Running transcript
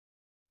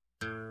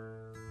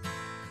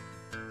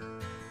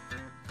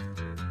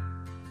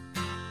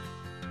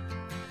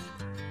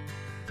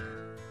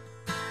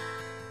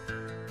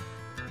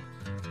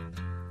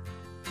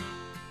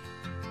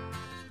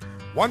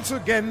Once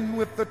again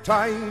with the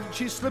tide,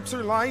 she slips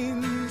her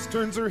lines,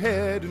 turns her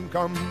head and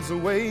comes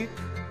away.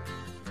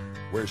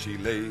 Where she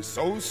lay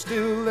so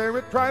still there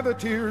at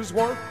Privateer's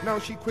Wharf, now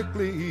she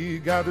quickly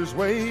gathers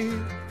way.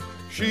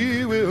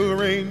 She will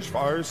range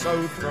far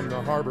south from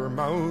the harbor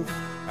mouth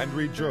and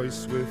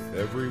rejoice with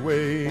every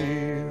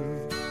wave.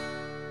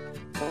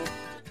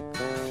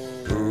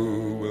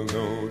 Who will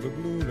know the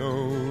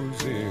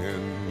Bluenose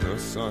in the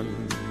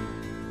sun?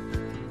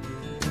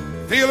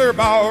 Feel her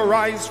bow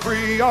rise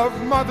free of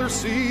Mother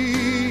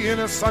Sea in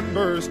a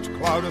sunburst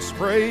cloud of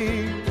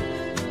spray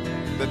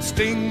that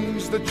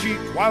stings the cheek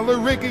while the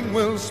rigging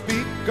will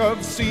speak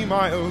of sea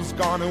miles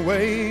gone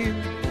away.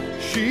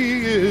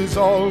 She is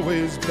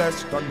always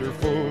best under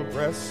full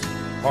press,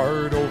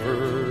 hard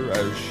over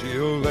as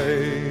she'll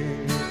lay.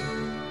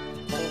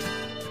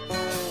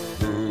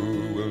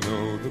 Who will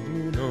know the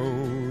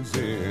Bluenose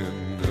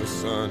in the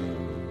sun?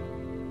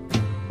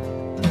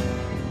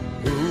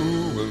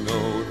 Who will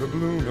know the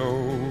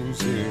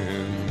Bluenose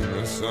in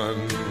the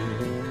sun?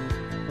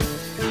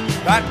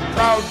 That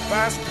proud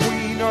fast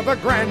queen of the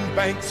Grand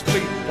Banks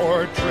fleet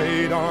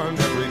portrayed on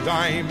every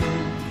dime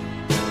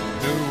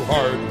knew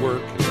hard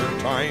work in her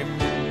time,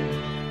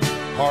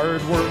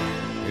 hard work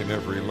in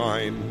every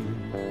line.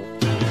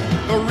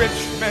 The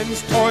rich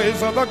men's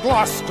toys of the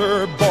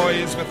Gloucester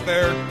boys with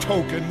their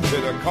token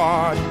bit of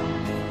cod,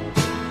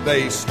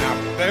 they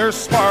snapped their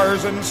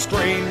spars and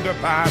strained to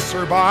pass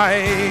her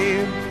by,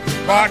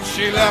 but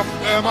she left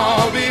them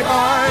all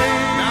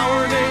behind. Now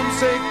her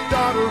namesake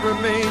daughter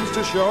remains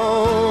to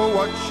show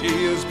what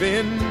she has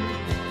been,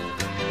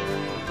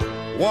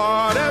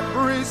 what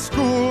every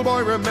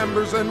schoolboy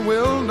remembers and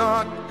will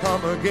not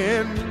come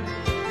again.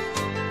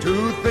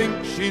 To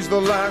think she's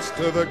the last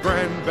of the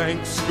Grand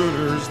Bank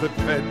schooners that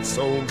fed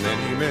so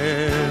many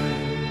men.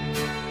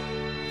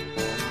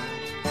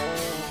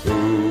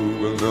 Who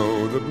will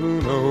know the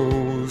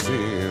Bluenose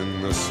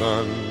in the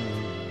sun?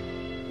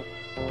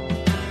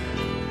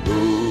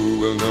 Who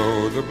will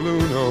know the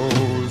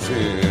Bluenose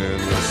in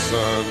the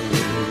sun?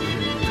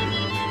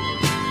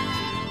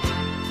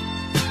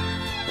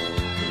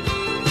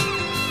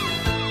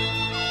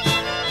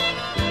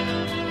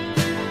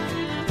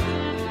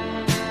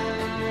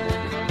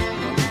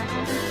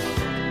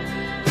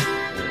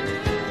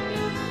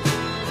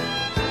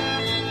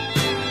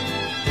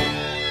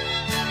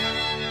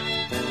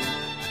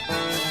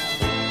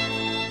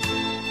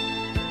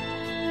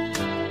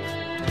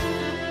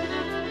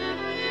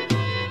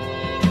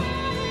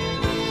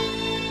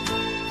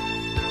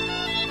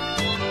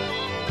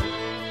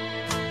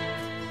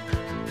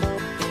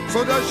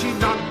 So does she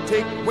not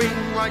take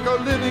wing like a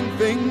living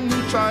thing,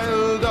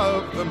 child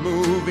of the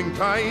moving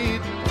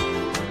tide?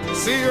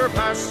 See her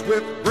pass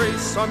with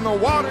grace on the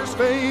water's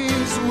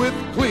face, with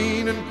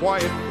clean and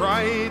quiet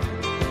pride.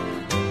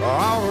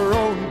 Our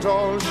own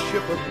tall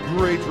ship of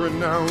great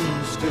renown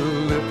still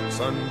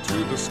lifts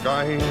unto the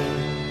sky.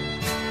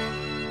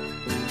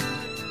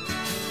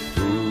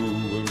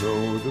 Who will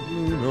know the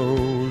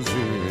Bluenose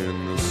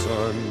in the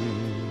sun?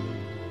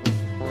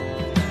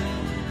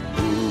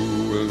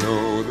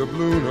 The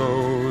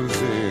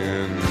Bluenose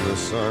in the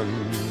sun.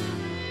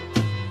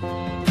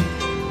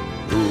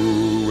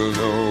 Who will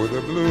know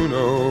the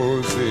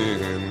Bluenose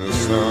in the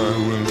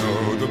sun? Will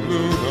know the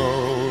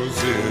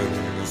Bluenose in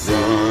the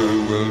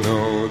sun. Will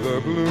know the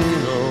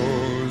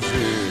Bluenose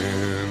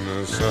in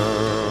the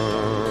sun.